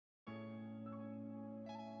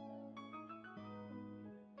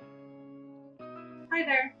Hi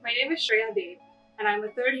there, my name is Shreya Deb, and I'm a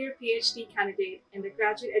third-year PhD candidate in the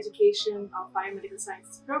Graduate Education of Biomedical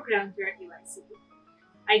Sciences program here at UIC.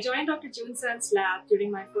 I joined Dr. Jun Sun's lab during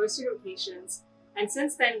my first year rotations, and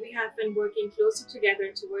since then we have been working closer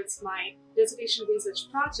together towards my dissertation research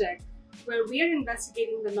project, where we are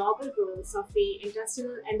investigating the novel roles of the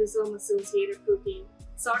intestinal endosome-associated protein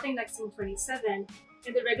sorting Nexin 27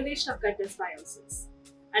 in the regulation of gut dysbiosis.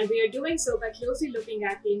 And we are doing so by closely looking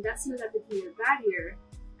at the intestinal epithelial barrier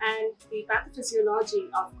and the pathophysiology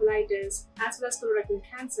of colitis as well as colorectal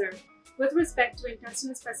cancer with respect to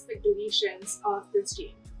intestinal-specific deletions of this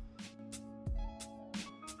gene.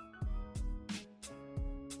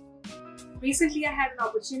 Recently, I had an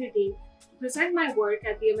opportunity to present my work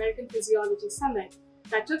at the American Physiology Summit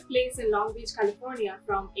that took place in Long Beach, California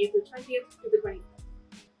from April 20th to the 25th.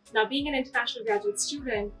 Now, being an international graduate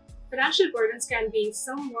student, financial burdens can be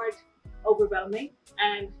somewhat overwhelming,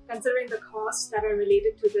 and considering the costs that are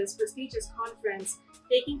related to this prestigious conference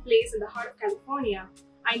taking place in the heart of California,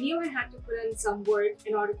 I knew I had to put in some work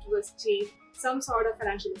in order to achieve some sort of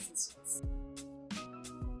financial assistance.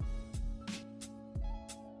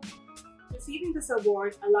 Receiving this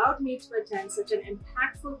award allowed me to attend such an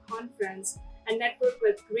impactful conference and network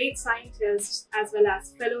with great scientists as well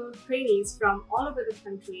as fellow trainees from all over the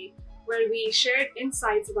country, where we shared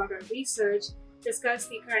insights about our research, discussed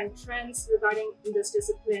the current trends regarding this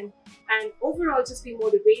discipline, and overall just be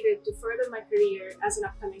motivated to further my career as an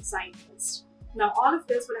upcoming scientist. Now, all of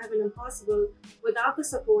this would have been impossible without the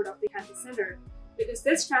support of the Cancer Center, because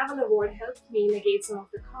this travel award helped me negate some of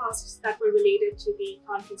the costs that were related to the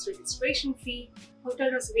conference registration fee,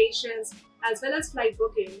 hotel reservations, as well as flight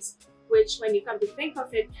bookings, which, when you come to think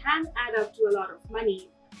of it, can add up to a lot of money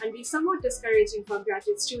and be somewhat discouraging for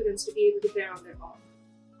graduate students to be able to bear on their own.